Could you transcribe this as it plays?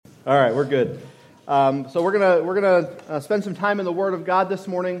All right, we're good. So we're gonna spend some time in the Word of God this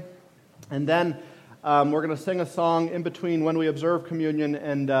morning, and then we're gonna sing a song in between when we observe communion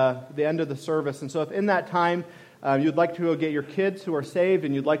and the end of the service. And so, if in that time you'd like to go get your kids who are saved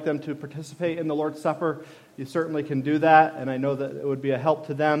and you'd like them to participate in the Lord's Supper, you certainly can do that. And I know that it would be a help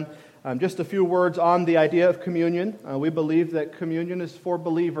to them. Just a few words on the idea of communion. We believe that communion is for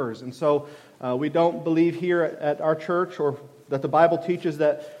believers, and so we don't believe here at our church or that the Bible teaches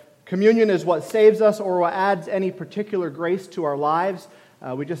that communion is what saves us or what adds any particular grace to our lives.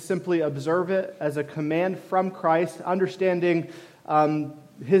 We just simply observe it as a command from Christ, understanding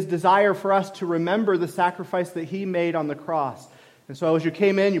His desire for us to remember the sacrifice that He made on the cross. And so as you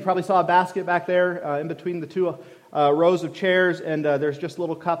came in, you probably saw a basket back there in between the two rows of chairs, and there's just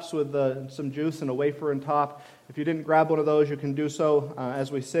little cups with some juice and a wafer on top. If you didn't grab one of those, you can do so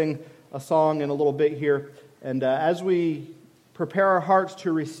as we sing a song in a little bit here. And as we prepare our hearts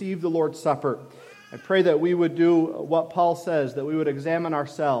to receive the Lord's Supper, I pray that we would do what Paul says, that we would examine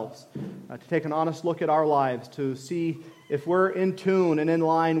ourselves, to take an honest look at our lives, to see if we're in tune and in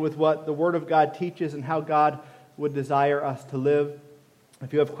line with what the Word of God teaches and how God would desire us to live.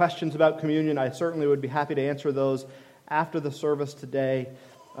 If you have questions about communion, I certainly would be happy to answer those after the service today.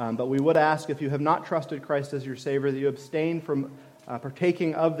 But we would ask, if you have not trusted Christ as your Savior, that you abstain from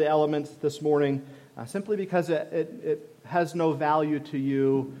partaking of the elements this morning, simply because it has no value to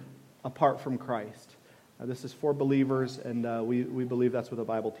you apart from Christ. This is for believers, and we believe that's what the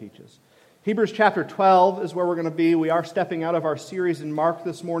Bible teaches. Hebrews chapter 12 is where we're going to be. We are stepping out of our series in Mark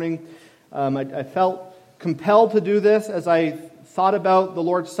this morning. I felt compelled to do this as I thought about the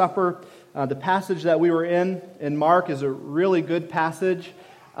Lord's Supper. The passage that we were in Mark is a really good passage,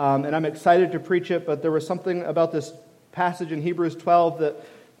 and I'm excited to preach it, but there was something about this passage in Hebrews 12 that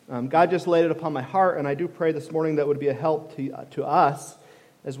God just laid it upon my heart, and I do pray this morning that would be a help to us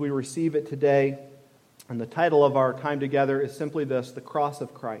as we receive it today. And the title of our time together is simply this: The Cross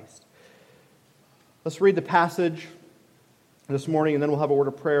of Christ. Let's read the passage this morning, and then we'll have a word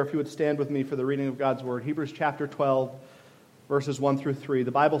of prayer. If you would stand with me for the reading of God's Word. Hebrews chapter 12, verses 1 through 3.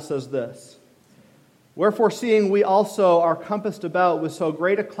 The Bible says this: Wherefore, seeing we also are compassed about with so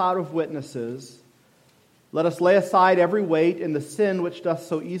great a cloud of witnesses, let us lay aside every weight and the sin which doth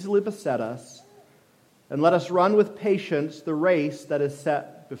so easily beset us, and let us run with patience the race that is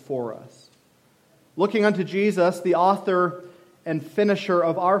set before us. Looking unto Jesus, the author and finisher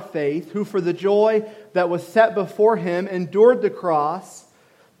of our faith, who for the joy that was set before Him endured the cross,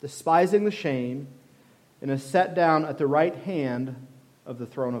 despising the shame, and is set down at the right hand of the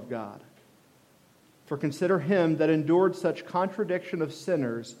throne of God. For consider Him that endured such contradiction of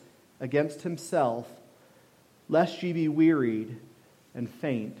sinners against Himself, lest ye be wearied and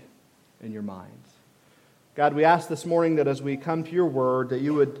faint in your minds. God, we ask this morning that as we come to your word, that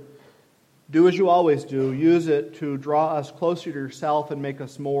you would do as you always do, use it to draw us closer to yourself and make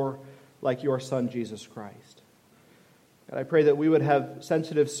us more like your Son, Jesus Christ. God, I pray that we would have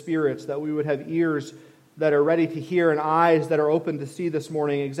sensitive spirits, that we would have ears that are ready to hear and eyes that are open to see this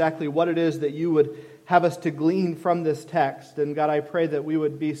morning exactly what it is that you would have us to glean from this text. And God, I pray that we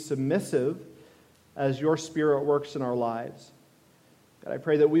would be submissive as your Spirit works in our lives. God, I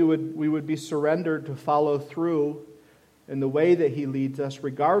pray that we would be surrendered to follow through in the way that He leads us,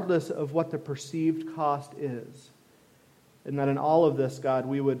 regardless of what the perceived cost is. And that in all of this, God,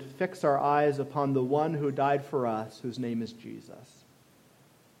 we would fix our eyes upon the one who died for us, whose name is Jesus.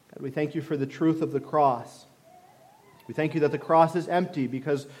 God, we thank you for the truth of the cross. We thank you that the cross is empty,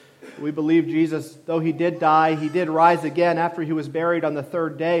 because we believe Jesus, though He did die, He did rise again after He was buried on the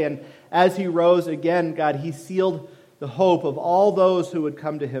third day. And as He rose again, God, He sealed the hope of all those who would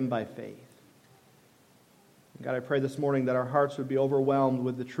come to Him by faith. And God, I pray this morning that our hearts would be overwhelmed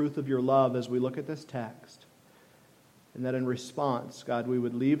with the truth of your love as we look at this text. And that in response, God, we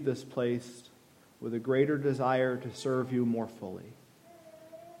would leave this place with a greater desire to serve you more fully.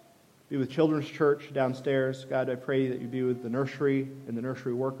 Be with Children's Church downstairs. God, I pray that you be with the nursery and the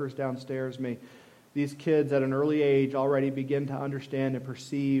nursery workers downstairs. May these kids at an early age already begin to understand and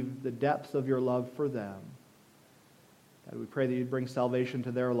perceive the depths of your love for them. God, we pray that you'd bring salvation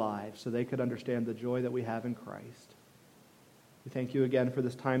to their lives so they could understand the joy that we have in Christ. We thank you again for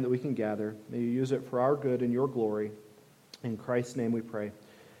this time that we can gather. May you use it for our good and your glory. In Christ's name we pray.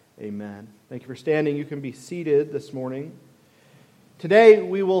 Amen. Thank you for standing. You can be seated this morning. Today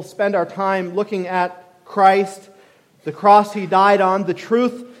we will spend our time looking at Christ, the cross He died on, the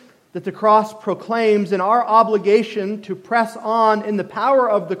truth that the cross proclaims, and our obligation to press on in the power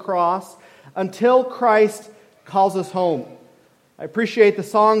of the cross until Christ calls us home. I appreciate the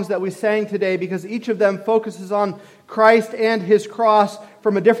songs that we sang today because each of them focuses on Christ and His cross,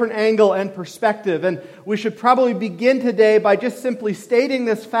 from a different angle and perspective. And we should probably begin today by just simply stating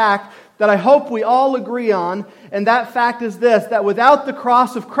this fact that I hope we all agree on, and that fact is this, that without the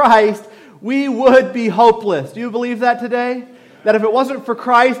cross of Christ, we would be hopeless. Do you believe that today? That if it wasn't for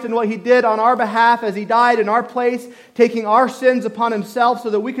Christ and what He did on our behalf as He died in our place, taking our sins upon Himself so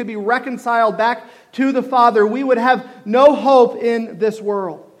that we could be reconciled back to the Father, we would have no hope in this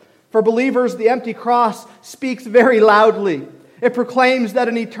world. For believers, the empty cross speaks very loudly. It proclaims that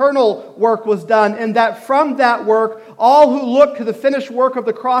an eternal work was done, and that from that work, all who look to the finished work of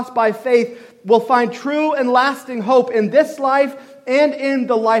the cross by faith will find true and lasting hope in this life and in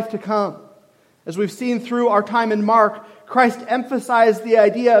the life to come. As we've seen through our time in Mark, Christ emphasized the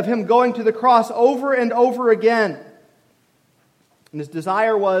idea of Him going to the cross over and over again. And His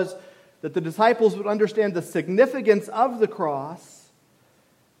desire was that the disciples would understand the significance of the cross,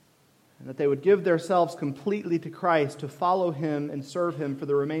 and that they would give themselves completely to Christ to follow Him and serve Him for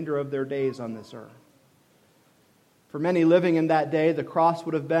the remainder of their days on this earth. For many living in that day, the cross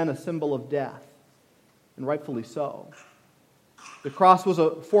would have been a symbol of death, and rightfully so. The cross was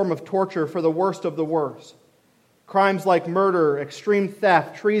a form of torture for the worst of the worst. Crimes like murder, extreme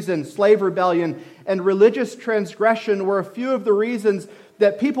theft, treason, slave rebellion, and religious transgression were a few of the reasons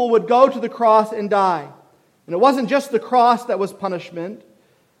that people would go to the cross and die. And it wasn't just the cross that was punishment,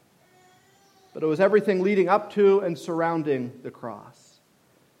 but it was everything leading up to and surrounding the cross.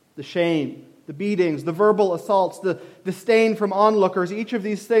 The shame, the beatings, the verbal assaults, the disdain from onlookers, each of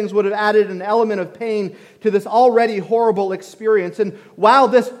these things would have added an element of pain to this already horrible experience. And while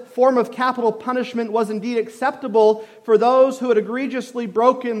this form of capital punishment was indeed acceptable for those who had egregiously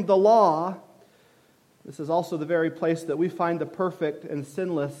broken the law, this is also the very place that we find the perfect and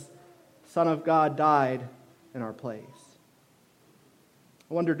sinless Son of God died in our place.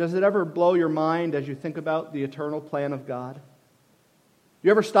 I wonder, does it ever blow your mind as you think about the eternal plan of God? Do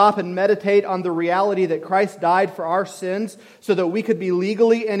you ever stop and meditate on the reality that Christ died for our sins so that we could be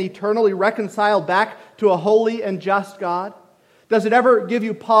legally and eternally reconciled back to a holy and just God? Does it ever give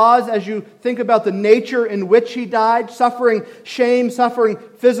you pause as you think about the nature in which He died, suffering shame, suffering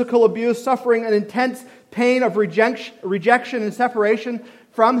physical abuse, suffering an intense pain of rejection and separation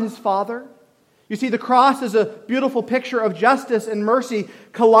from His Father? You see, the cross is a beautiful picture of justice and mercy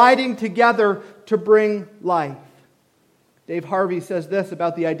colliding together to bring life. Dave Harvey says this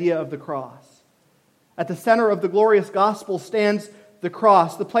about the idea of the cross. At the center of the glorious gospel stands the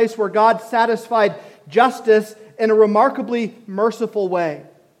cross, the place where God satisfied justice in a remarkably merciful way.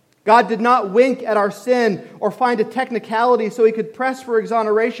 God did not wink at our sin or find a technicality so He could press for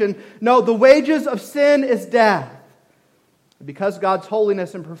exoneration. No, the wages of sin is death. Because God's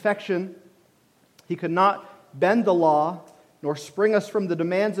holiness and perfection, He could not bend the law nor spring us from the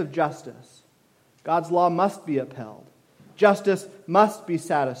demands of justice. God's law must be upheld. Justice must be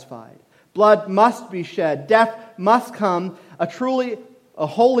satisfied. Blood must be shed. Death must come. A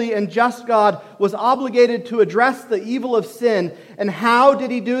holy and just God was obligated to address the evil of sin. And how did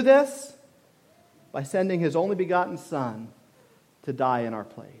He do this? By sending His only begotten Son to die in our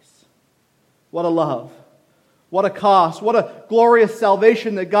place. What a love. What a cost. What a glorious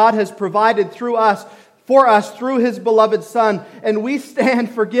salvation that God has provided for us through His beloved Son. And we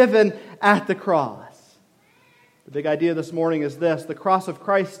stand forgiven at the cross. The big idea this morning is this: the cross of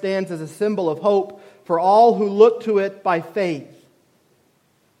Christ stands as a symbol of hope for all who look to it by faith.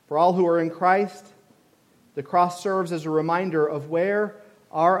 For all who are in Christ, the cross serves as a reminder of where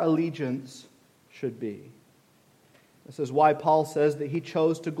our allegiance should be. This is why Paul says that he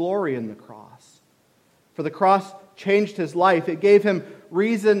chose to glory in the cross. For the cross changed his life. It gave him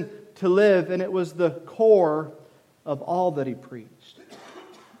reason to live, and it was the core of all that he preached.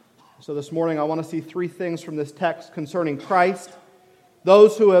 So this morning I want to see three things from this text concerning Christ,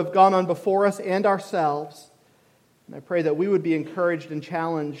 those who have gone on before us, and ourselves. And I pray that we would be encouraged and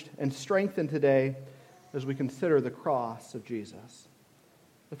challenged and strengthened today as we consider the cross of Jesus.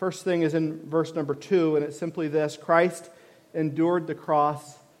 The first thing is in verse number 2, and it's simply this: Christ endured the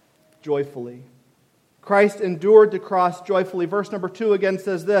cross joyfully. Christ endured the cross joyfully. Verse number 2 again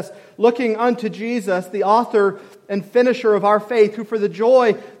says this: looking unto Jesus, the author and finisher of our faith, who for the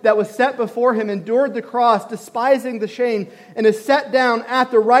joy that was set before Him endured the cross, despising the shame, and is set down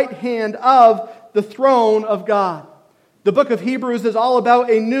at the right hand of the throne of God. The book of Hebrews is all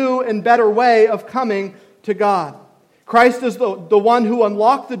about a new and better way of coming to God. Christ is the one who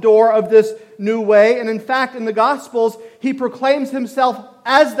unlocked the door of this new way, and in fact, in the Gospels, He proclaims Himself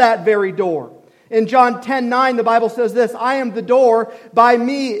as that very door. In John 10:9, the Bible says this: I am the door. By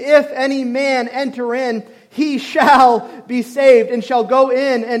me, if any man enter in, he shall be saved, and shall go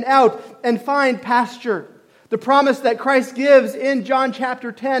in and out and find pasture. The promise that Christ gives in John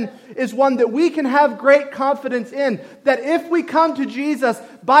chapter 10 is one that we can have great confidence in. That if we come to Jesus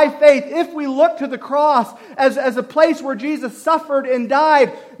by faith, if we look to the cross as a place where Jesus suffered and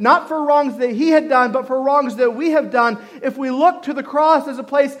died, not for wrongs that He had done, but for wrongs that we have done, if we look to the cross as a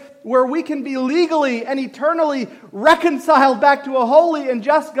place where we can be legally and eternally reconciled back to a holy and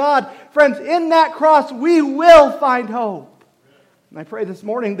just God, friends, in that cross we will find hope. And I pray this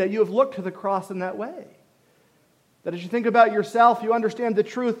morning that you have looked to the cross in that way. That as you think about yourself, you understand the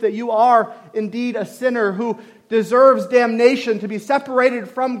truth that you are indeed a sinner who deserves damnation, to be separated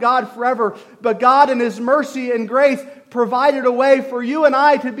from God forever. But God in His mercy and grace provided a way for you and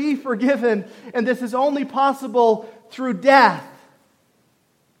I to be forgiven. And this is only possible through death.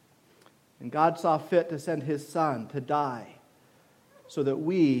 And God saw fit to send His Son to die so that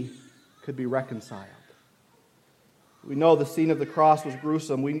we could be reconciled. We know the scene of the cross was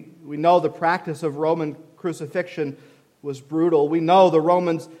gruesome. We know the practice of Roman crucifixion was brutal. We know the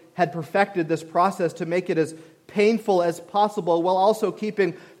Romans had perfected this process to make it as painful as possible while also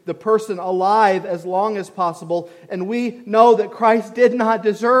keeping the person alive as long as possible. And we know that Christ did not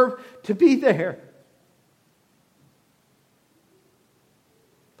deserve to be there.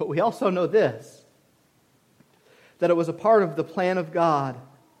 But we also know this, that it was a part of the plan of God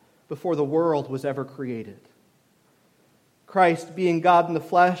before the world was ever created. Christ, being God in the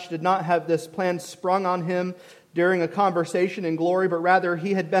flesh, did not have this plan sprung on Him during a conversation in glory, but rather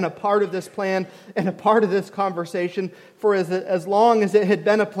He had been a part of this plan and a part of this conversation for as long as it had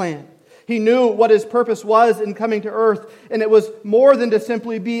been a plan. He knew what His purpose was in coming to earth, and it was more than to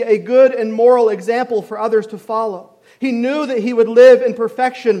simply be a good and moral example for others to follow. He knew that He would live in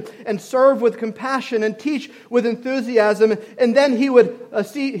perfection and serve with compassion and teach with enthusiasm. And then He would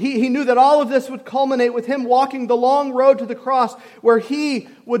He knew that all of this would culminate with Him walking the long road to the cross where He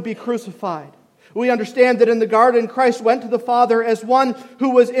would be crucified. We understand that in the garden, Christ went to the Father as one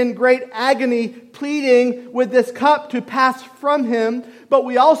who was in great agony, pleading with this cup to pass from Him. But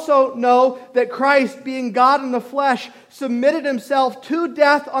we also know that Christ, being God in the flesh, submitted Himself to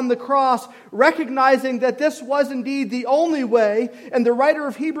death on the cross, recognizing that this was indeed the only way. And the writer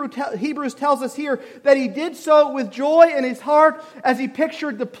of Hebrews tells us here that He did so with joy in His heart as He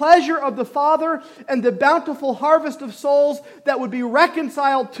pictured the pleasure of the Father and the bountiful harvest of souls that would be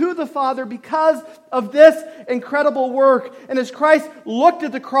reconciled to the Father because of this incredible work. And as Christ looked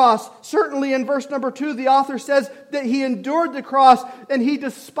at the cross, certainly in verse number 2, the author says that He endured the cross and He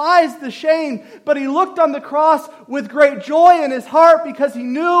despised the shame, but He looked on the cross with great joy in His heart because He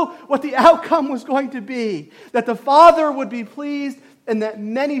knew what the outcome was going to be, that the Father would be pleased and that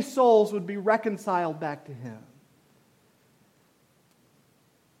many souls would be reconciled back to Him.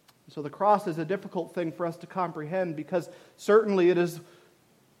 So the cross is a difficult thing for us to comprehend because certainly it is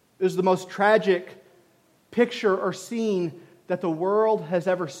the most tragic picture or scene that the world has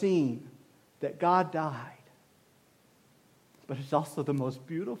ever seen, that God died. But it's also the most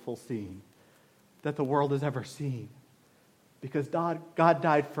beautiful scene that the world has ever seen, because God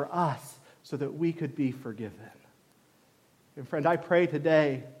died for us so that we could be forgiven. And friend, I pray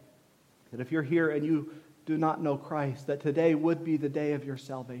today that if you're here and you do not know Christ, that today would be the day of your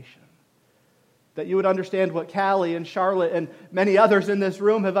salvation. That you would understand what Callie and Charlotte and many others in this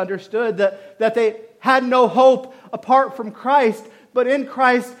room have understood, that they had no hope apart from Christ, but in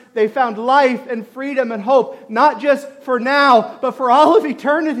Christ they found life and freedom and hope, not just for now, but for all of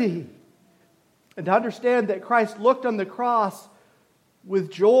eternity. And to understand that Christ looked on the cross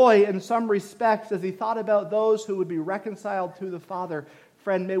with joy in some respects as He thought about those who would be reconciled to the Father.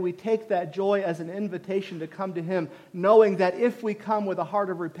 Friend, may we take that joy as an invitation to come to Him, knowing that if we come with a heart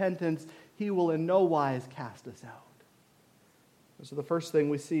of repentance, He will in no wise cast us out. So the first thing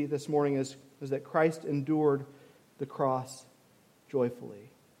we see this morning is that Christ endured the cross joyfully.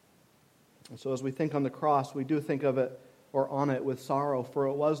 And so as we think on the cross, we do think of it or on it with sorrow, for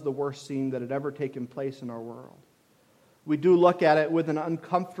it was the worst scene that had ever taken place in our world. We do look at it with an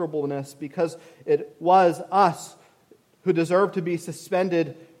uncomfortableness because it was us who deserved to be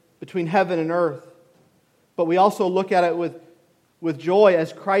suspended between heaven and earth. But we also look at it with joy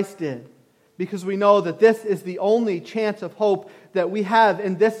as Christ did, because we know that this is the only chance of hope that we have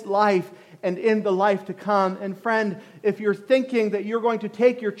in this life and in the life to come. And friend, if you're thinking that you're going to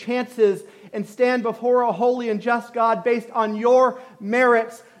take your chances and stand before a holy and just God based on your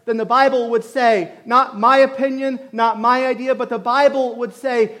merits, then the Bible would say, not my opinion, not my idea, but the Bible would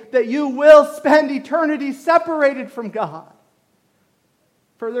say that you will spend eternity separated from God.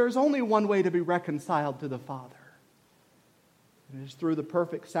 For there is only one way to be reconciled to the Father. And it is through the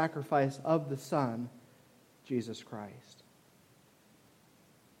perfect sacrifice of the Son, Jesus Christ.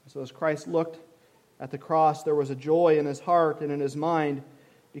 So as Christ looked At the cross, there was a joy in his heart and in his mind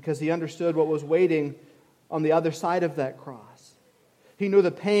because he understood what was waiting on the other side of that cross. He knew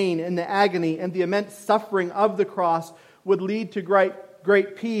the pain and the agony and the immense suffering of the cross would lead to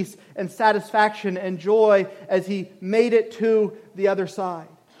great peace and satisfaction and joy as he made it to the other side.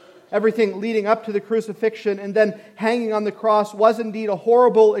 Everything leading up to the crucifixion and then hanging on the cross was indeed a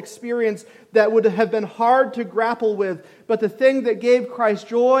horrible experience that would have been hard to grapple with. But the thing that gave Christ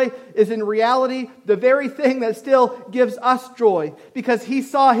joy is in reality the very thing that still gives us joy, because he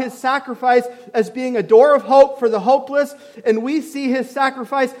saw his sacrifice as being a door of hope for the hopeless, and we see his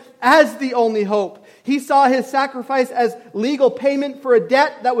sacrifice as the only hope. He saw his sacrifice as legal payment for a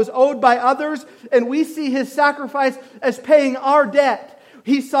debt that was owed by others, and we see his sacrifice as paying our debt.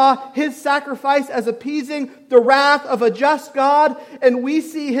 He saw his sacrifice as appeasing the wrath of a just God, and we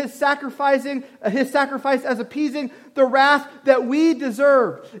see his sacrifice as appeasing the wrath that we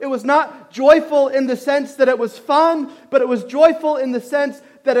deserved. It was not joyful in the sense that it was fun, but it was joyful in the sense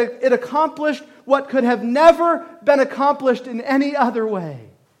that it accomplished what could have never been accomplished in any other way.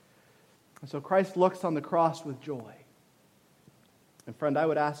 And so Christ looks on the cross with joy. And friend, I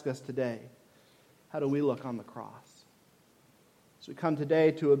would ask us today, how do we look on the cross? As we come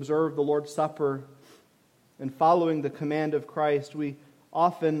today to observe the Lord's Supper and following the command of Christ, we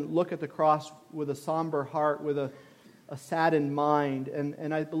often look at the cross with a somber heart, with a saddened mind.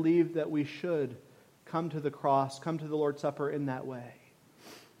 And I believe that we should come to the cross, come to the Lord's Supper in that way.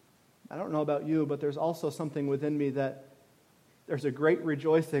 I don't know about you, but there's also something within me that there's a great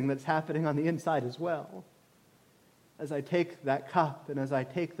rejoicing that's happening on the inside as well. As I take that cup and as I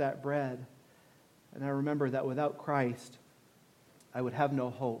take that bread, and I remember that without Christ, I would have no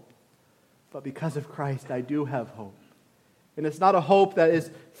hope. But because of Christ, I do have hope. And it's not a hope that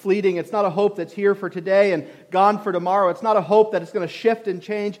is fleeting. It's not a hope that's here for today and gone for tomorrow. It's not a hope that is going to shift and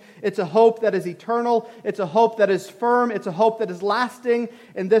change. It's a hope that is eternal. It's a hope that is firm. It's a hope that is lasting.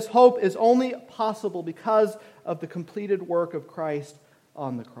 And this hope is only possible because of the completed work of Christ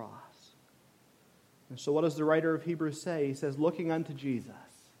on the cross. And so what does the writer of Hebrews say? He says, looking unto Jesus,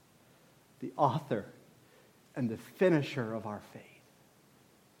 the author and the finisher of our faith.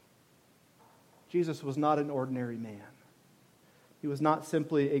 Jesus was not an ordinary man. He was not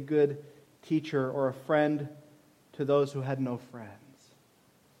simply a good teacher or a friend to those who had no friends.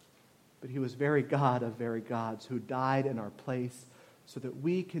 But he was very God of very gods who died in our place so that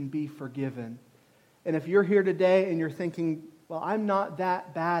we can be forgiven. And if you're here today and you're thinking, well, I'm not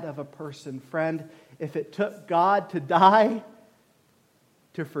that bad of a person, friend, if it took God to die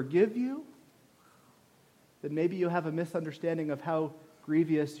to forgive you, then maybe you have a misunderstanding of how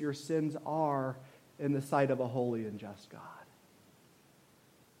grievous your sins are in the sight of a holy and just God.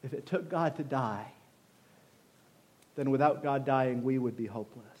 If it took God to die, then without God dying, we would be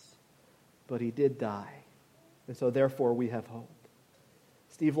hopeless. But he did die, and so therefore we have hope.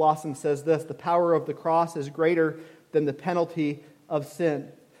 Steve Lawson says this: the power of the cross is greater than the penalty of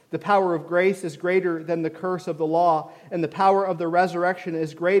sin. The power of grace is greater than the curse of the law, and the power of the resurrection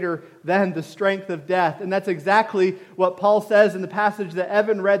is greater than the strength of death. And that's exactly what Paul says in the passage that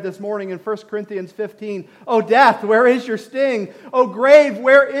Evan read this morning in 1 Corinthians 15. Oh, death, where is your sting? Oh, grave,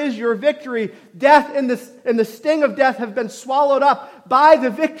 where is your victory? Death and the sting of death have been swallowed up by the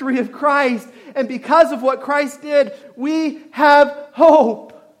victory of Christ. And because of what Christ did, we have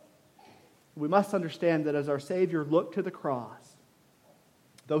hope. We must understand that as our Savior looked to the cross,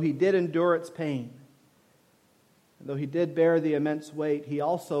 though he did endure its pain, and though he did bear the immense weight, he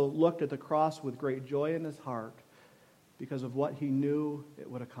also looked at the cross with great joy in his heart because of what he knew it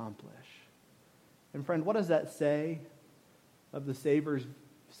would accomplish. And friend, what does that say of the Savior's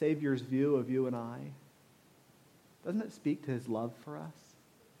view of you and I? Doesn't it speak to his love for us?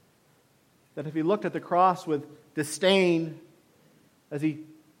 That if he looked at the cross with disdain as he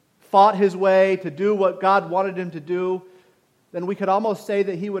fought his way to do what God wanted him to do, then we could almost say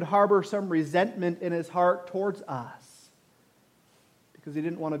that he would harbor some resentment in his heart towards us because he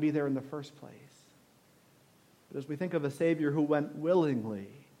didn't want to be there in the first place. But as we think of a Savior who went willingly,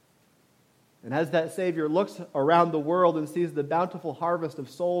 and as that Savior looks around the world and sees the bountiful harvest of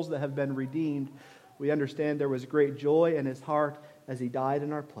souls that have been redeemed, we understand there was great joy in his heart as he died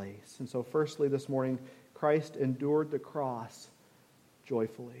in our place. And so firstly this morning, Christ endured the cross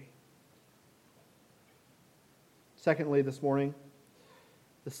joyfully. Secondly, this morning,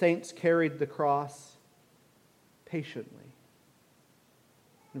 the saints carried the cross patiently.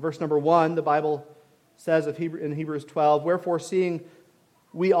 In verse number 1, the Bible says in Hebrews 12, wherefore seeing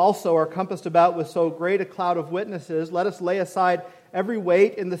we also are compassed about with so great a cloud of witnesses, let us lay aside every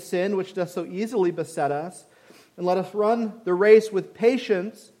weight and the sin which does so easily beset us, And let us run the race with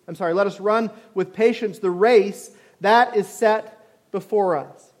patience. Let us run with patience the race that is set before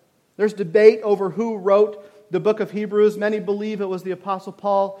us. There's debate over who wrote the book of Hebrews. Many believe it was the Apostle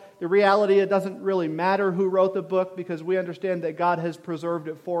Paul. The reality, it doesn't really matter who wrote the book because we understand that God has preserved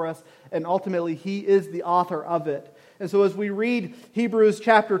it for us, and ultimately He is the author of it. And so as we read Hebrews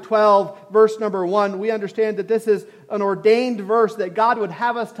chapter 12, verse number 1, we understand that this is an ordained verse that God would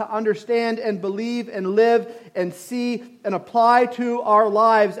have us to understand and believe and live and see and apply to our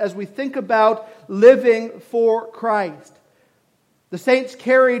lives as we think about living for Christ. The saints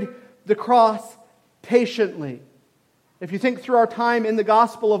carried the cross patiently. If you think through our time in the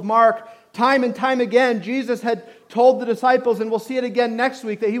Gospel of Mark, time and time again, Jesus had told the disciples, and we'll see it again next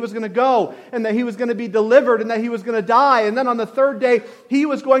week, that He was going to go and that He was going to be delivered and that He was going to die. And then on the third day, He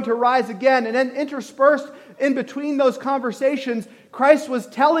was going to rise again. And then interspersed in between those conversations, Christ was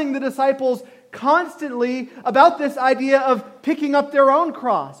telling the disciples constantly about this idea of picking up their own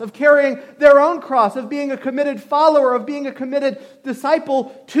cross, of carrying their own cross, of being a committed follower, of being a committed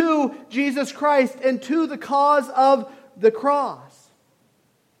disciple to Jesus Christ and to the cause of the cross.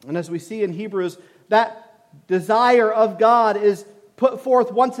 And as we see in Hebrews, that desire of God is put forth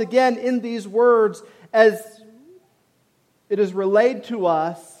once again in these words as it is relayed to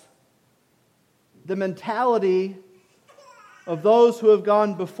us the mentality of those who have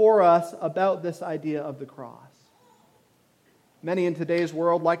gone before us about this idea of the cross. Many in today's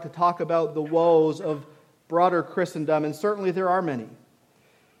world like to talk about the woes of broader Christendom, and certainly there are many.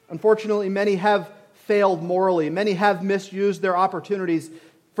 Unfortunately, many have failed morally. Many have misused their opportunities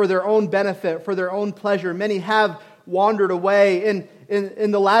for their own benefit, for their own pleasure. Many have wandered away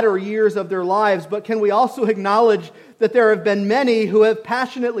in the latter years of their lives. But can we also acknowledge that there have been many who have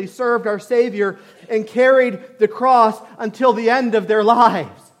passionately served our Savior and carried the cross until the end of their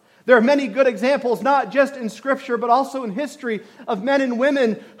lives? There are many good examples, not just in Scripture, but also in history, of men and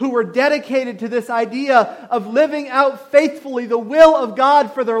women who were dedicated to this idea of living out faithfully the will of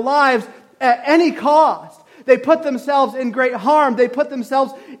God for their lives at any cost. They put themselves in great harm. They put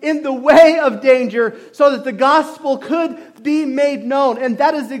themselves in the way of danger so that the gospel could be made known. And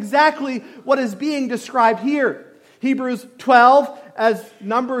that is exactly what is being described here. Hebrews 12, as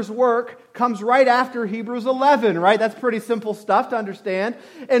numbers work, comes right after Hebrews 11, right? That's pretty simple stuff to understand.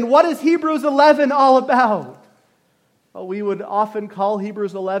 And what is Hebrews 11 all about? Well, we would often call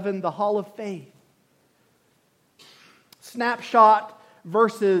Hebrews 11 the Hall of Faith. Snapshot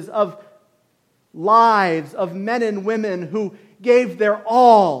verses of lives of men and women who gave their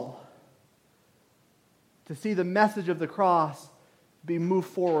all to see the message of the cross be moved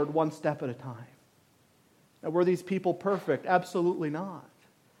forward one step at a time. Now, were these people perfect? Absolutely not.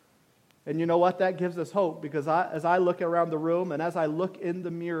 And you know what? That gives us hope, because as I look around the room and as I look in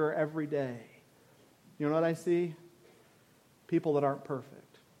the mirror every day, you know what I see? People that aren't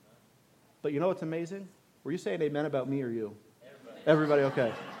perfect. But you know what's amazing? Were you saying amen about me or you? Everybody,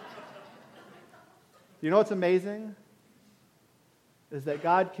 okay. You know what's amazing? Is that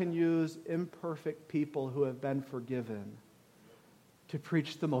God can use imperfect people who have been forgiven to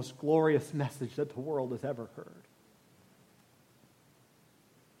preach the most glorious message that the world has ever heard.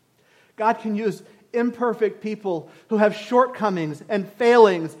 God can use imperfect people who have shortcomings and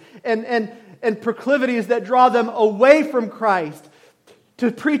failings and proclivities that draw them away from Christ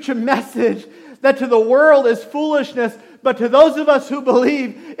to preach a message that to the world is foolishness, but to those of us who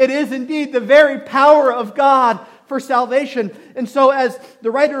believe, it is indeed the very power of God for salvation. And so as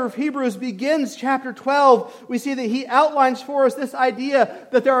the writer of Hebrews begins chapter 12, we see that he outlines for us this idea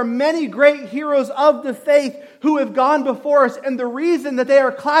that there are many great heroes of the faith who have gone before us. And the reason that they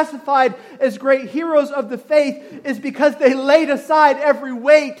are classified as great heroes of the faith is because they laid aside every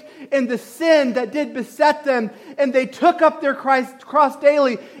weight and the sin that did beset them. And they took up their cross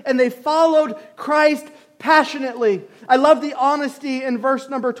daily and they followed Christ passionately. I love the honesty in verse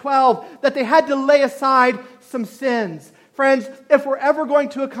number 12 that they had to lay aside some sins. Friends, if we're ever going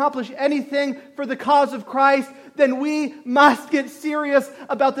to accomplish anything for the cause of Christ, then we must get serious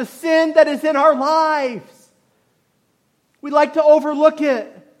about the sin that is in our lives. We like to overlook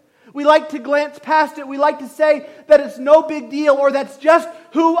it. We like to glance past it. We like to say that it's no big deal or that's just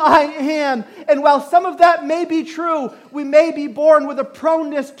who I am. And while some of that may be true, we may be born with a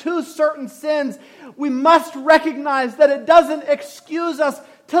proneness to certain sins. We must recognize that it doesn't excuse us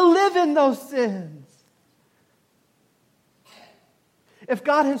to live in those sins. If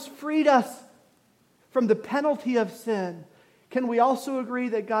God has freed us from the penalty of sin, can we also agree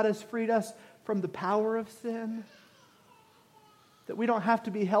that God has freed us from the power of sin? That we don't have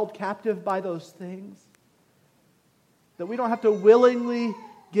to be held captive by those things? That we don't have to willingly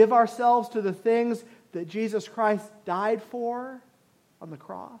give ourselves to the things that Jesus Christ died for on the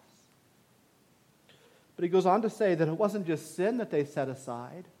cross. But he goes on to say that it wasn't just sin that they set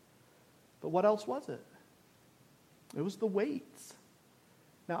aside, but what else was it? It was the weights.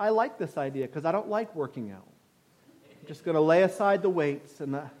 Now, I like this idea because I don't like working out. I'm just going to lay aside the weights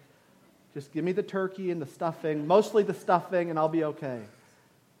and just give me the turkey and the stuffing, mostly the stuffing, and I'll be okay.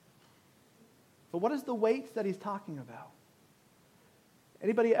 But what is the weights that he's talking about?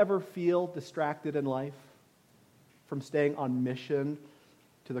 Anybody ever feel distracted in life from staying on mission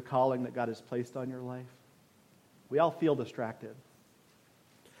to the calling that God has placed on your life? We all feel distracted.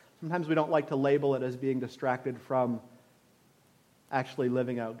 Sometimes we don't like to label it as being distracted from actually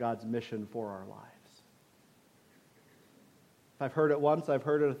living out God's mission for our lives. If I've heard it once, I've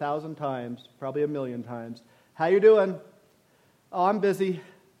heard it 1,000 times, probably 1,000,000 times. How you doing? Oh, I'm busy.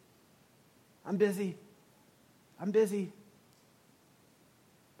 I'm busy. I'm busy.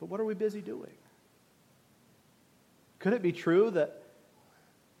 But what are we busy doing? Could it be true that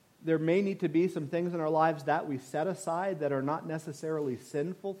there may need to be some things in our lives that we set aside that are not necessarily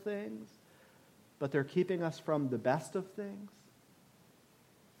sinful things, but they're keeping us from the best of things?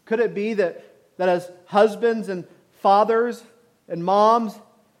 Could it be that as husbands and fathers and moms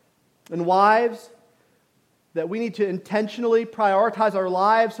and wives, that we need to intentionally prioritize our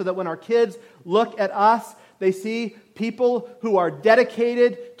lives so that when our kids look at us, they see people who are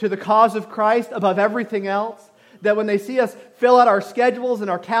dedicated to the cause of Christ above everything else? That when they see us fill out our schedules and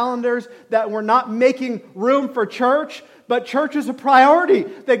our calendars, that we're not making room for church, but church is a priority,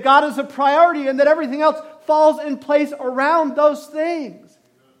 that God is a priority, and that everything else falls in place around those things.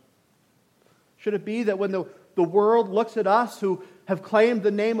 Should it be that when the world looks at us who have claimed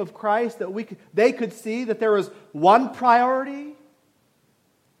the name of Christ, that they could see that there is one priority,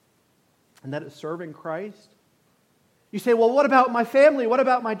 and that it's serving Christ? You say, well, what about my family? What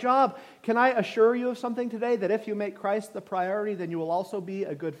about my job? Can I assure you of something today? That if you make Christ the priority, then you will also be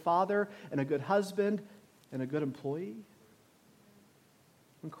a good father and a good husband and a good employee.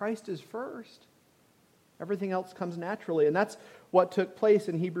 When Christ is first, everything else comes naturally. And that's what took place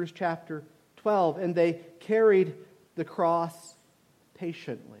in Hebrews chapter 12. And they carried the cross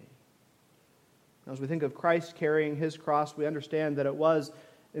patiently. Now, as we think of Christ carrying his cross, we understand that it was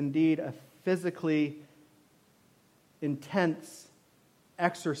indeed a physically intense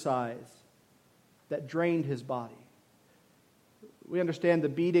exercise that drained his body. We understand the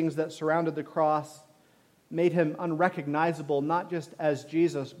beatings that surrounded the cross made him unrecognizable, not just as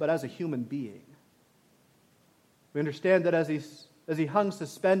Jesus, but as a human being. We understand that as he hung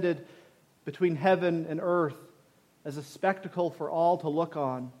suspended between heaven and earth as a spectacle for all to look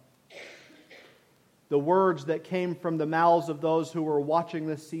on, the words that came from the mouths of those who were watching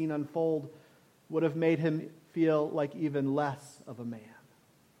this scene unfold would have made him feel like even less of a man.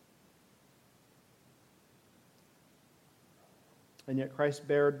 And yet Christ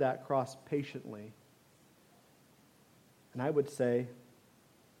bared that cross patiently. And I would say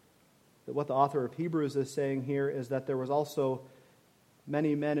that what the author of Hebrews is saying here is that there was also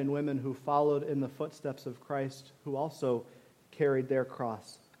many men and women who followed in the footsteps of Christ who also carried their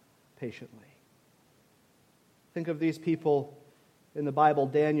cross patiently. Think of these people in the Bible: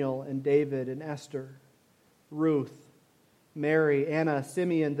 Daniel and David and Esther, Ruth, Mary, Anna,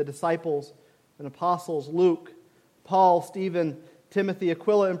 Simeon, the disciples and apostles, Luke, Paul, Stephen, Timothy,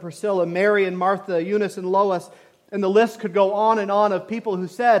 Aquila and Priscilla, Mary and Martha, Eunice and Lois. And the list could go on and on of people who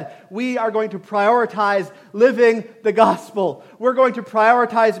said, we are going to prioritize living the gospel. We're going to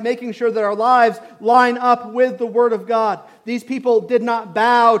prioritize making sure that our lives line up with the Word of God. These people did not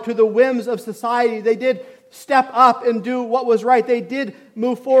bow to the whims of society. They did step up and do what was right. They did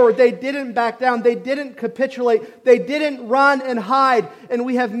move forward. They didn't back down. They didn't capitulate. They didn't run and hide. And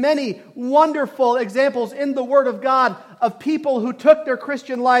we have many wonderful examples in the Word of God of people who took their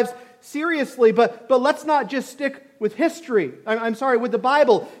Christian lives seriously. But let's not just stick with history. With the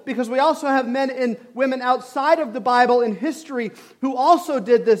Bible, because we also have men and women outside of the Bible in history who also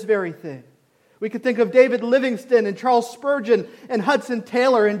did this very thing. We could think of David Livingston and Charles Spurgeon and Hudson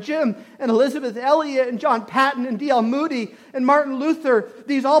Taylor and Jim and Elizabeth Elliot and John Patton and D.L. Moody and Martin Luther.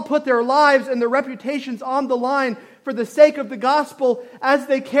 These all put their lives and their reputations on the line for the sake of the gospel as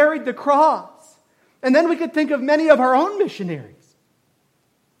they carried the cross. And then we could think of many of our own missionaries.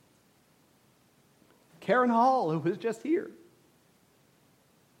 Karen Hall, who was just here.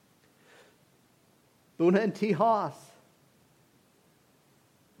 Buna and T. Haas.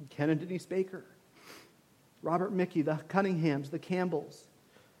 Ken and Denise Baker. Robert Mickey, the Cunninghams, the Campbells,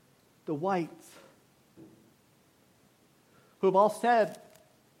 the Whites, who have all said,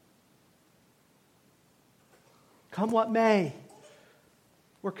 come what may,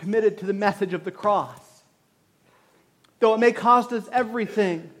 we're committed to the message of the cross. Though it may cost us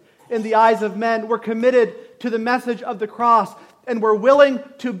everything in the eyes of men, we're committed to the message of the cross. And we're willing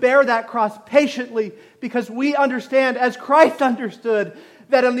to bear that cross patiently because we understand, as Christ understood,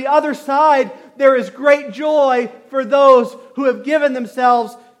 that on the other side there is great joy for those who have given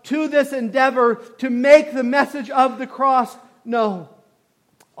themselves to this endeavor to make the message of the cross known.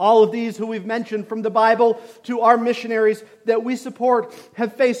 All of these who we've mentioned, from the Bible to our missionaries that we support,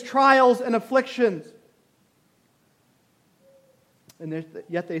 have faced trials and afflictions. And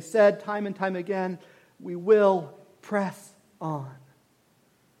yet they said time and time again, we will press on.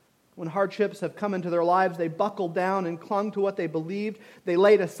 When hardships have come into their lives, they buckled down and clung to what they believed. They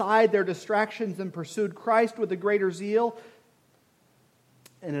laid aside their distractions and pursued Christ with a greater zeal.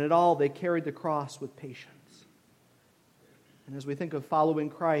 And in it all, they carried the cross with patience. And as we think of following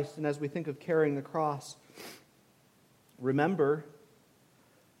Christ and as we think of carrying the cross, remember,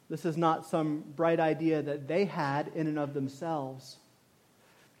 this is not some bright idea that they had in and of themselves.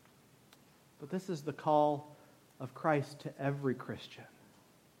 But this is the call of Christ to every Christian.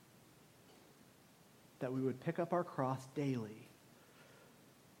 That we would pick up our cross daily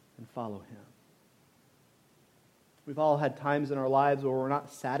and follow Him. We've all had times in our lives where we're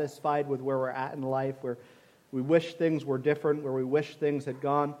not satisfied with where we're at in life, where we wish things were different, where we wish things had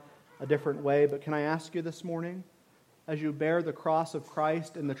gone a different way. But can I ask you this morning, as you bear the cross of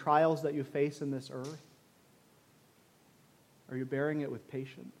Christ in the trials that you face in this earth, are you bearing it with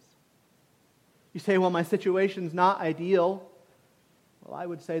patience? You say, well, my situation's not ideal. Well, I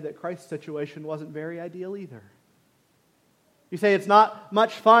would say that Christ's situation wasn't very ideal either. You say it's not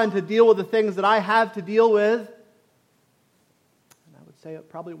much fun to deal with the things that I have to deal with. And I would say it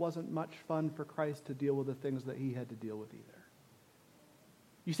probably wasn't much fun for Christ to deal with the things that He had to deal with either.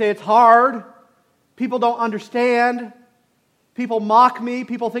 You say it's hard. People don't understand. People mock me.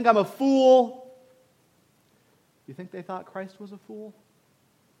 People think I'm a fool. You think they thought Christ was a fool?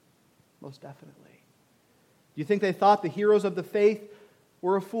 Most definitely. Do you think they thought the heroes of the faith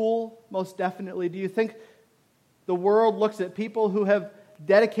were a fool? Most definitely. Do you think the world looks at people who have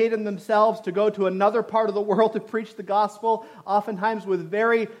dedicated themselves to go to another part of the world to preach the gospel, oftentimes with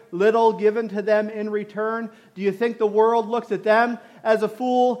very little given to them in return? Do you think the world looks at them as a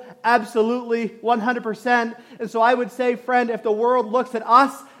fool? Absolutely, 100%. And so I would say, friend, if the world looks at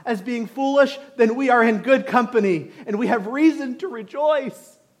us as being foolish, then we are in good company, and we have reason to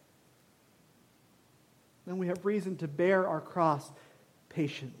rejoice. Then we have reason to bear our cross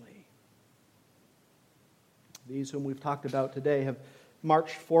patiently. These whom we've talked about today have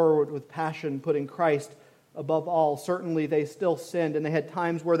marched forward with passion, putting Christ above all. Certainly they still sinned, and they had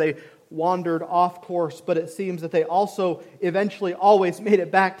times where they wandered off course, but it seems that they also eventually always made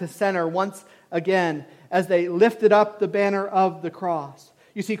it back to center once again as they lifted up the banner of the cross.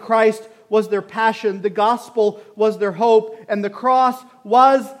 You see, Christ was their passion, the gospel was their hope, and the cross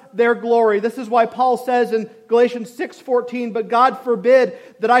was their glory. This is why Paul says in Galatians 6:14, "But God forbid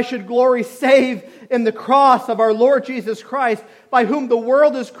that I should glory save in the cross of our Lord Jesus Christ, by whom the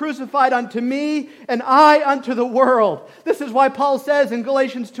world is crucified unto me, and I unto the world." This is why Paul says in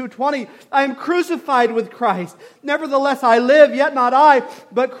Galatians 2:20, "I am crucified with Christ. Nevertheless I live, yet not I,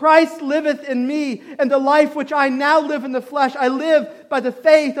 but Christ liveth in me. And the life which I now live in the flesh, I live by the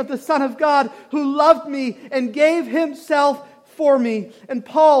faith of the Son of God, who loved me and gave Himself for me." And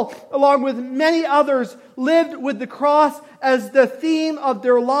Paul, along with many others, lived with the cross as the theme of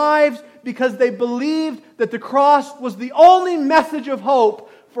their lives because they believed that the cross was the only message of hope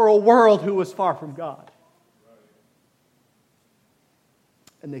for a world who was far from God.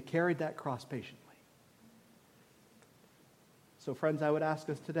 And they carried that cross patiently. So friends, I would ask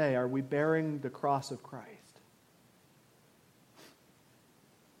us today, are we bearing the cross of Christ?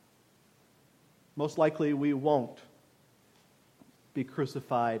 Most likely we won't be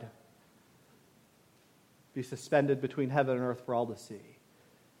crucified, be suspended between heaven and earth for all to see.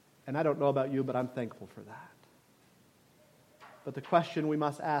 And I don't know about you, but I'm thankful for that. But the question we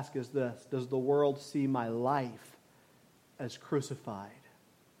must ask is this: does the world see my life as crucified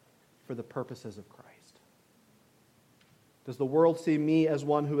for the purposes of Christ? Does the world see me as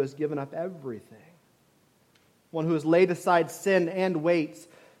one who has given up everything? One who has laid aside sin and weights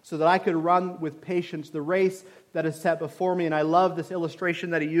so that I could run with patience the race that is set before me? And I love this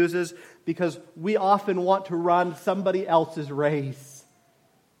illustration that he uses because we often want to run somebody else's race.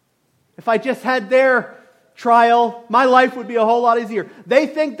 If I just had their trial, my life would be a whole lot easier. They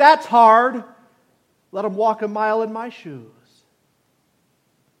think that's hard. Let them walk a mile in my shoes.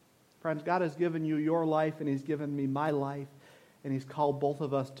 Friends, God has given you your life and He's given me my life. And He's called both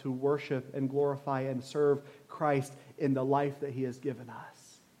of us to worship and glorify and serve Christ in the life that He has given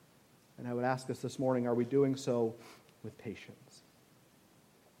us. And I would ask us this morning, are we doing so with patience.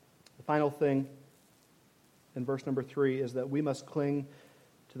 The final thing in verse number 3 is that we must cling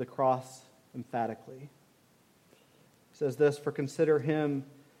to the cross emphatically. It says this, "For consider him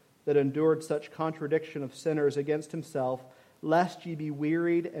that endured such contradiction of sinners against himself, lest ye be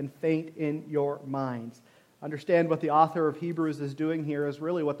wearied and faint in your minds." Understand what the author of Hebrews is doing here is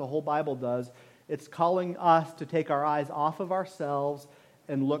really what the whole Bible does. It's calling us to take our eyes off of ourselves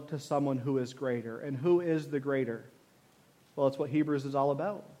and look to someone who is greater. And who is the greater? Well, it's what Hebrews is all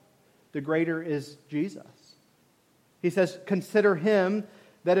about. The greater is Jesus. He says, "Consider him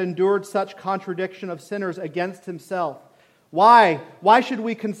that endured such contradiction of sinners against himself." Why? Why should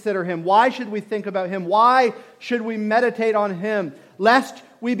we consider him? Why should we think about him? Why should we meditate on him? Lest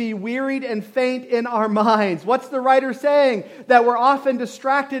we be wearied and faint in our minds. What's the writer saying? That we're often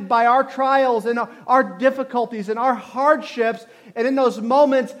distracted by our trials and our difficulties and our hardships. And in those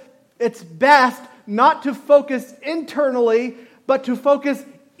moments, it's best not to focus internally, but to focus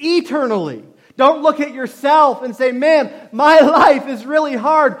eternally. Don't look at yourself and say, "Man, my life is really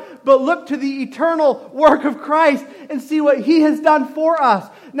hard." But look to the eternal work of Christ and see what He has done for us.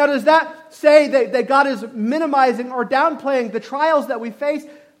 Now, does that say that God is minimizing or downplaying the trials that we face?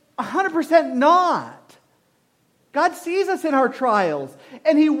 100% not. God sees us in our trials,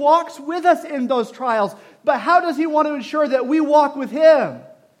 and He walks with us in those trials. But how does He want to ensure that we walk with Him?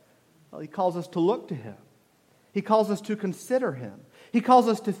 Well, He calls us to look to Him. He calls us to consider Him. He calls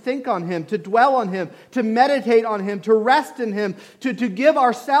us to think on Him, to dwell on Him, to meditate on Him, to rest in Him, to give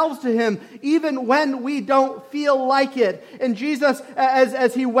ourselves to Him, even when we don't feel like it. And Jesus,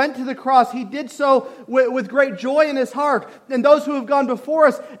 as He went to the cross, He did so with great joy in His heart. And those who have gone before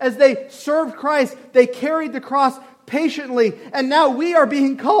us, as they served Christ, they carried the cross patiently. And now we are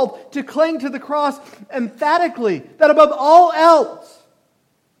being called to cling to the cross emphatically, that above all else,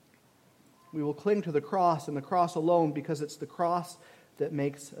 we will cling to the cross and the cross alone, because it's the cross that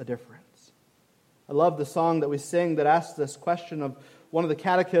makes a difference. I love the song that we sing that asks this question of one of the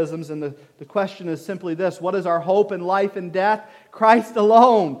catechisms, and the question is simply this: what is our hope in life and death? Christ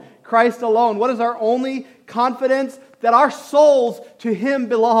alone. Christ alone. What is our only confidence? That our souls to Him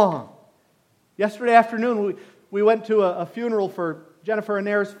belong. Yesterday afternoon, we went to a funeral for Jennifer and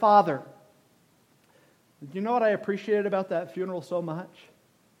Nair's father. Do you know what I appreciated about that funeral so much?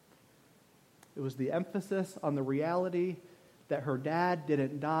 It was the emphasis on the reality that her dad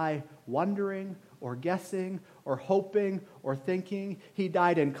didn't die wondering or guessing or hoping or thinking. He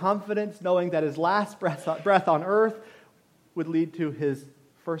died in confidence, knowing that his last breath on earth would lead to his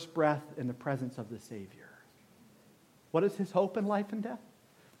first breath in the presence of the Savior. What is his hope in life and death?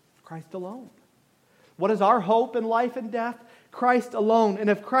 Christ alone. What is our hope in life and death? Christ alone. And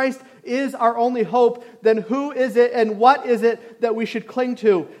if Christ is our only hope, then who is it and what is it that we should cling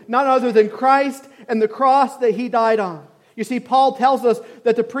to? None other than Christ and the cross that He died on. You see, Paul tells us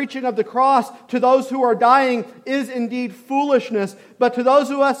that the preaching of the cross to those who are dying is indeed foolishness. But to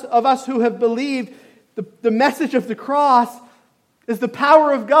those of us who have believed, the message of the cross is the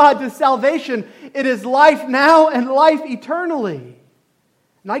power of God to salvation. It is life now and life eternally.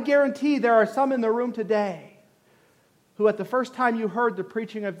 And I guarantee there are some in the room today who at the first time you heard the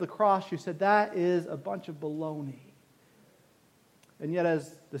preaching of the cross, you said, "That is a bunch of baloney." And yet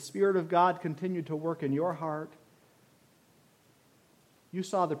as the Spirit of God continued to work in your heart, you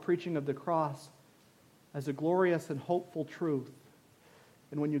saw the preaching of the cross as a glorious and hopeful truth.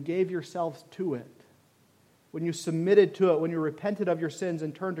 And when you gave yourselves to it, when you submitted to it, when you repented of your sins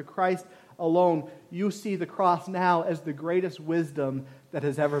and turned to Christ alone, you see the cross now as the greatest wisdom that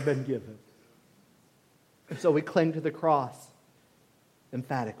has ever been given. And so we cling to the cross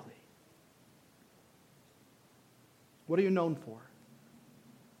emphatically. What are you known for?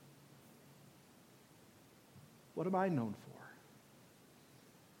 What am I known for?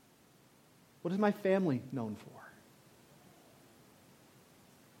 What is my family known for?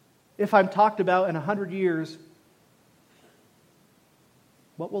 If I'm talked about in 100 years,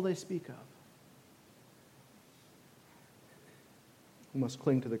 what will they speak of? We must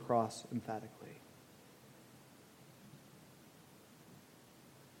cling to the cross emphatically.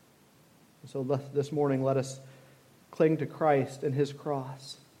 So this morning, let us cling to Christ and His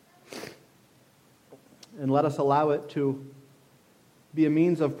cross. And let us allow it to be a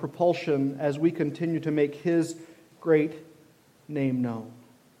means of propulsion as we continue to make His great name known.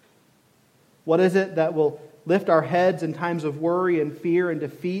 What is it that will lift our heads in times of worry and fear and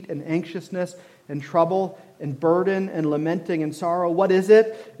defeat and anxiousness and trouble and burden and lamenting and sorrow? What is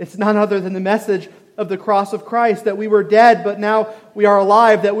it? It's none other than the message of the cross of Christ, that we were dead, but now we are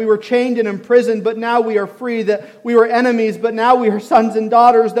alive, that we were chained and imprisoned, but now we are free, that we were enemies, but now we are sons and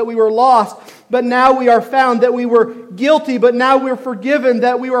daughters, that we were lost, but now we are found, that we were guilty, but now we're forgiven,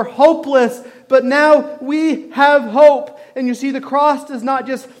 that we were hopeless, but now we have hope. And you see, the cross does not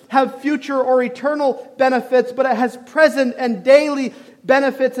just have future or eternal benefits, but it has present and daily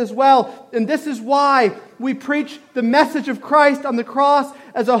benefits as well. And this is why we preach the message of Christ on the cross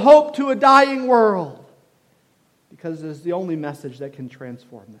as a hope to a dying world, because it is the only message that can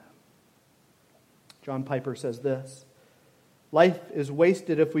transform them. John Piper says this: "Life is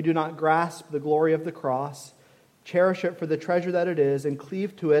wasted if we do not grasp the glory of the cross, cherish it for the treasure that it is, and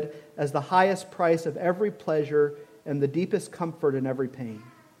cleave to it as the highest price of every pleasure and the deepest comfort in every pain.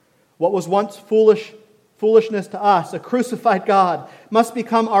 What was once foolishness to us, a crucified God, must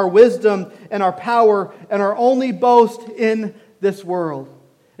become our wisdom and our power and our only boast in this world."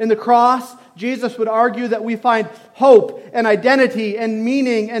 In the cross, Jesus would argue that we find hope and identity and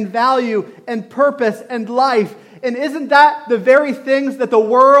meaning and value and purpose and life. And isn't that the very things that the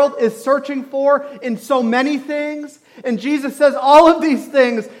world is searching for in so many things? And Jesus says all of these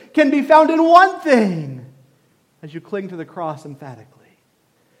things can be found in one thing, as you cling to the cross emphatically.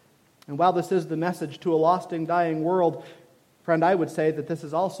 And while this is the message to a lost and dying world, friend, I would say that this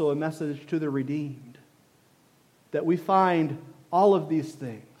is also a message to the redeemed. That we find all of these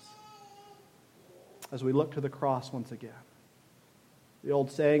things as we look to the cross once again. The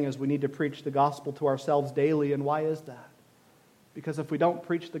old saying is we need to preach the gospel to ourselves daily. And why is that? Because if we don't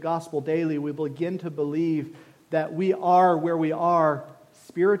preach the gospel daily, we begin to believe that we are where we are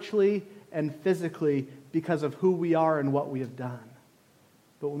spiritually and physically because of who we are and what we have done.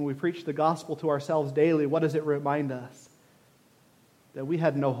 But when we preach the gospel to ourselves daily, what does it remind us? That we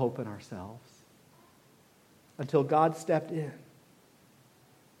had no hope in ourselves until God stepped in,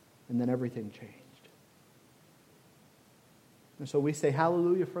 and then everything changed. And so we say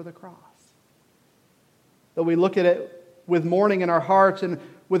hallelujah for the cross. Though we look at it with mourning in our hearts and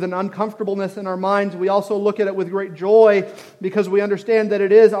with an uncomfortableness in our minds, we also look at it with great joy because we understand that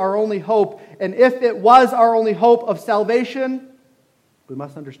it is our only hope. And if it was our only hope of salvation, we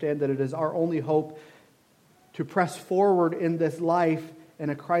must understand that it is our only hope to press forward in this life in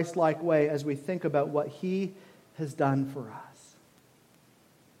a Christ-like way as we think about what He has done for us.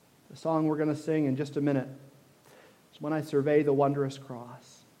 The song we're going to sing in just a minute is "When I Survey the Wondrous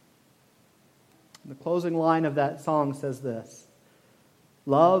Cross." And the closing line of that song says this: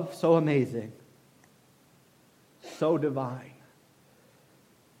 "Love so amazing, so divine,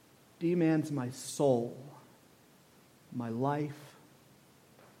 demands my soul, my life,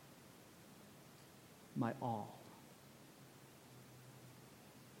 my all."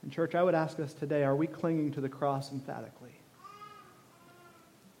 And church, I would ask us today, are we clinging to the cross emphatically?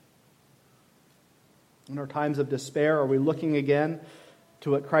 In our times of despair, are we looking again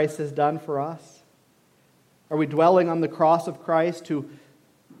to what Christ has done for us? Are we dwelling on the cross of Christ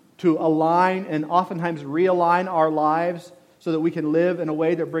to align and oftentimes realign our lives so that we can live in a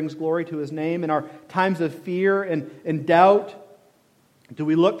way that brings glory to His name? In our times of fear and doubt, do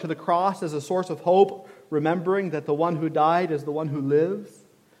we look to the cross as a source of hope, remembering that the one who died is the one who lives?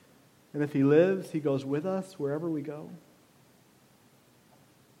 And if He lives, He goes with us wherever we go.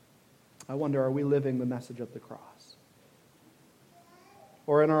 I wonder, are we living the message of the cross?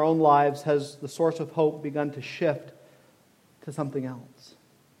 Or in our own lives, has the source of hope begun to shift to something else?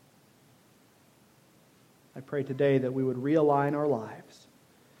 I pray today that we would realign our lives,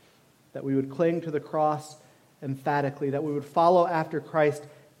 that we would cling to the cross emphatically, that we would follow after Christ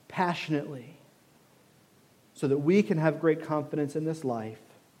passionately, so that we can have great confidence in this life,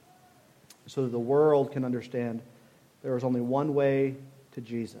 so that the world can understand there is only one way to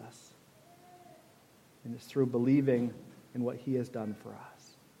Jesus, and it's through believing in what He has done for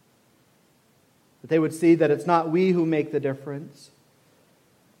us. That they would see that it's not we who make the difference,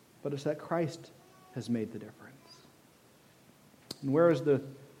 but it's that Christ has made the difference. And where is the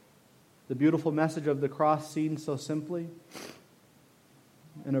beautiful message of the cross seen so simply?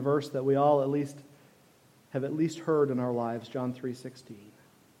 In a verse that we all have at least heard in our lives, John 3:16.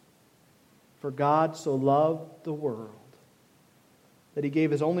 "For God so loved the world that He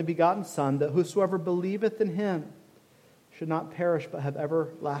gave His only begotten Son, that whosoever believeth in Him should not perish but have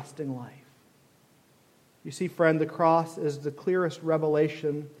everlasting life." You see, friend, the cross is the clearest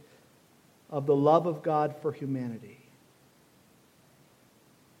revelation of the love of God for humanity.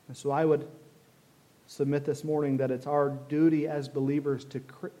 And so I would submit this morning that it's our duty as believers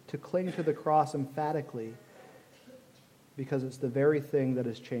to cling to the cross emphatically, because it's the very thing that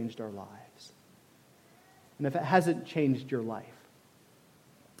has changed our lives. And if it hasn't changed your life,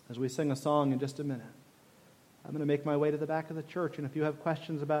 as we sing a song in just a minute, I'm going to make my way to the back of the church. And if you have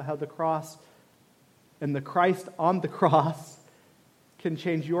questions about how the cross and the Christ on the cross can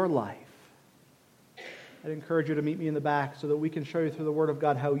change your life, I'd encourage you to meet me in the back so that we can show you through the Word of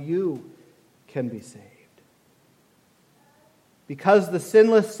God how you can be saved. Because the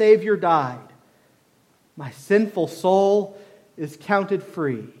sinless Savior died, my sinful soul is counted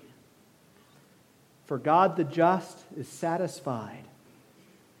free. For God the just is satisfied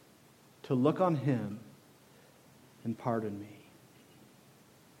to look on Him and pardon me.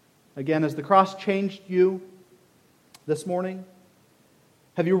 Again, has the cross changed you this morning?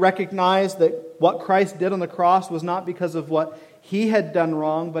 Have you recognized that what Christ did on the cross was not because of what He had done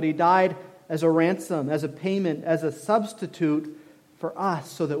wrong, but He died as a ransom, as a payment, as a substitute for us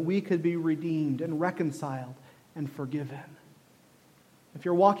so that we could be redeemed and reconciled and forgiven? If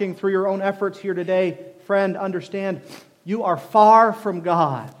you're walking through your own efforts here today, friend, understand you are far from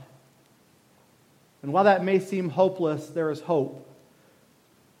God. And while that may seem hopeless, there is hope,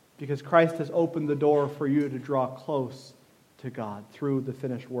 because Christ has opened the door for you to draw close to God through the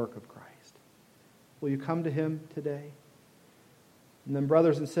finished work of Christ. Will you come to Him today? And then,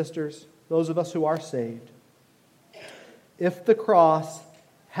 brothers and sisters, those of us who are saved, if the cross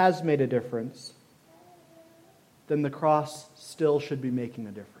has made a difference, then the cross still should be making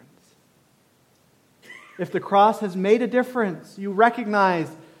a difference. If the cross has made a difference, you recognize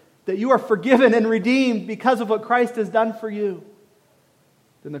that you are forgiven and redeemed because of what Christ has done for you,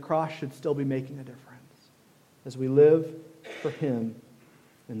 then the cross should still be making a difference as we live for Him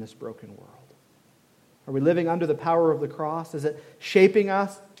in this broken world. Are we living under the power of the cross? Is it shaping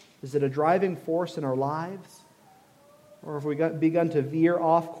us? Is it a driving force in our lives? Or have we begun to veer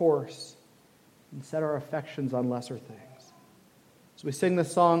off course and set our affections on lesser things? As we sing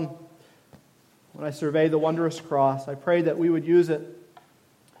this song, when I survey the wondrous cross, I pray that we would use it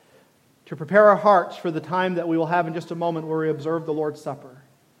to prepare our hearts for the time that we will have in just a moment where we observe the Lord's Supper.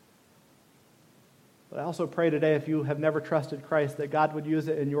 But I also pray today, if you have never trusted Christ, that God would use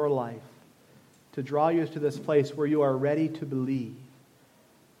it in your life to draw you to this place where you are ready to believe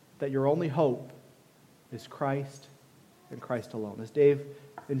that your only hope is Christ and Christ alone. As Dave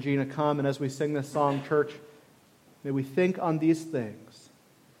and Gina come, and as we sing this song, church, may we think on these things.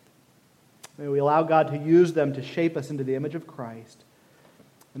 May we allow God to use them to shape us into the image of Christ.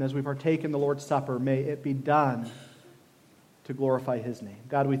 And as we partake in the Lord's Supper, may it be done to glorify His name.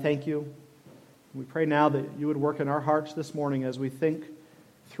 God, we thank You. We pray now that You would work in our hearts this morning as we think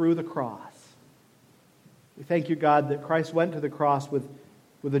through the cross. We thank You, God, that Christ went to the cross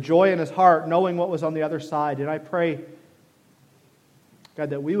with a joy in His heart, knowing what was on the other side. And I pray,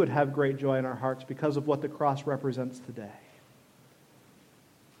 God, that we would have great joy in our hearts because of what the cross represents today.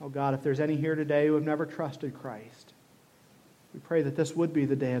 Oh God, if there's any here today who have never trusted Christ, we pray that this would be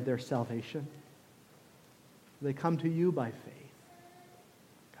the day of their salvation. They come to You by faith.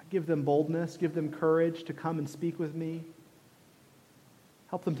 God, give them boldness, give them courage to come and speak with me.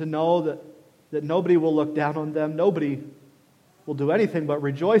 Help them to know that nobody will look down on them. Nobody will do anything but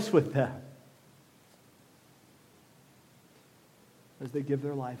rejoice with them as they give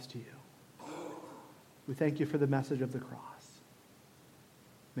their lives to You. We thank You for the message of the cross.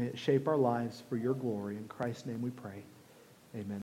 May it shape our lives for Your glory. In Christ's name we pray. Amen.